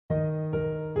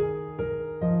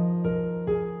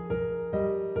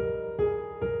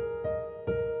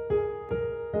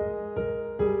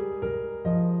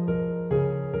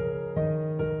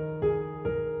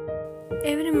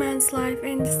Every man's life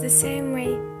ends the same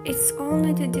way. It's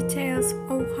only the details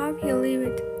of how he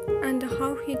lived and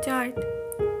how he died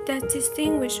that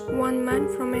distinguish one man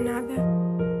from another.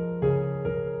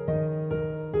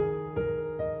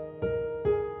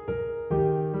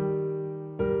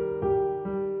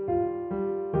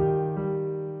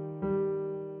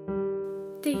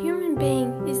 The human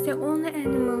being is the only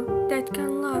animal that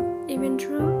can love even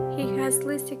though he has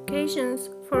least occasions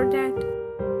for that.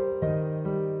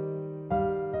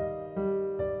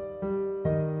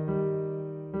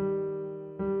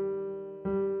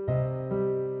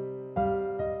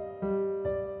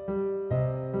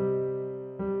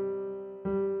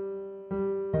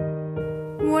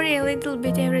 Worry a little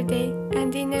bit every day,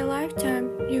 and in a lifetime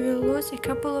you will lose a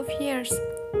couple of years.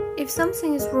 If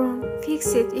something is wrong,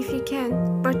 fix it if you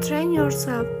can, but train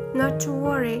yourself not to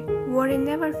worry. Worry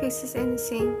never fixes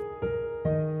anything.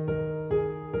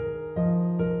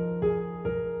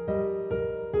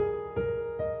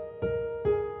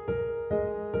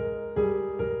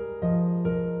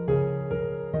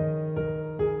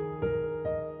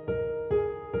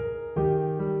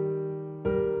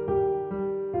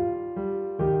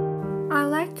 I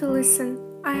like to listen.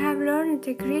 I have learned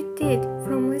a great deal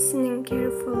from listening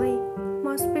carefully.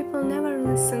 Most people never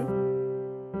listen.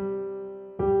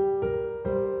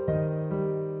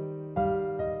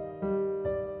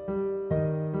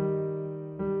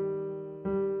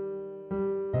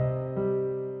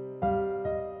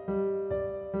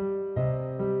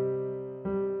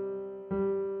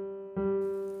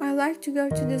 I like to go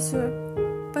to the zoo,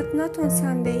 but not on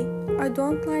Sunday. I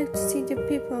don't like to see the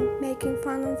people making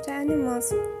fun of the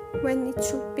animals when it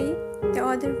should be the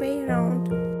other way around.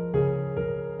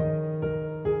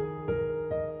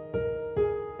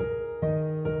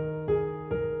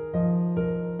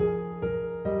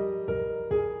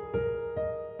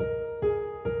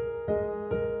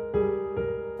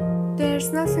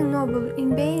 There's nothing noble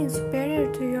in being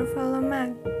superior to your fellow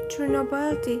man. True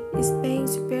nobility is being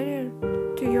superior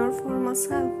to your former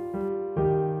self.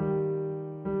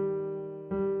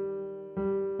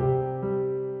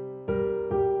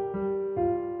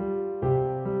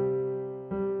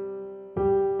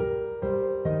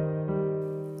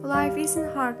 Life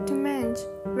isn't hard to manage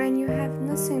when you have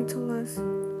nothing to lose.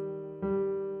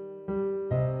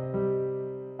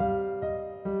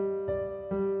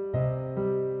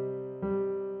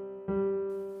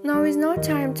 Now is no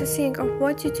time to think of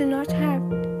what you do not have.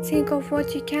 Think of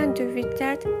what you can do with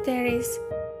that there is.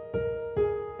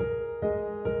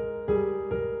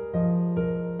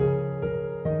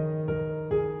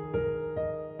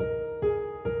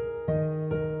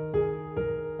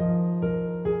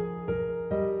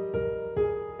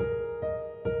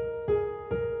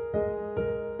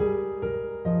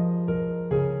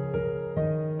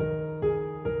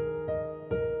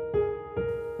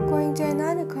 Going to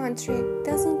another country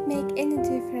doesn't make any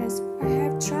difference. I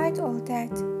have tried all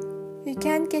that. You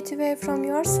can't get away from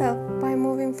yourself by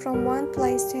moving from one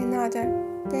place to another.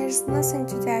 There's nothing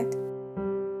to that.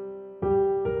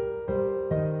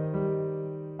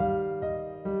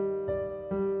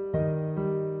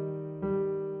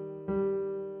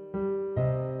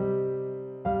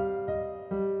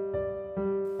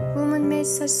 Women made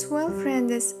such swell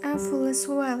friends and fool as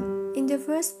well. In the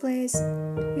first place,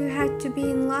 you had to be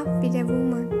in love with a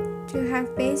woman to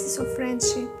have basis of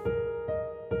friendship.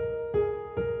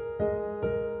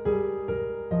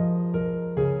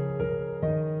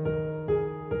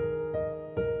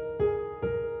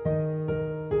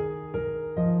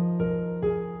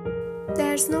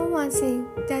 There's no one thing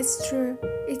that's true.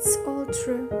 It's all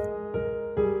true.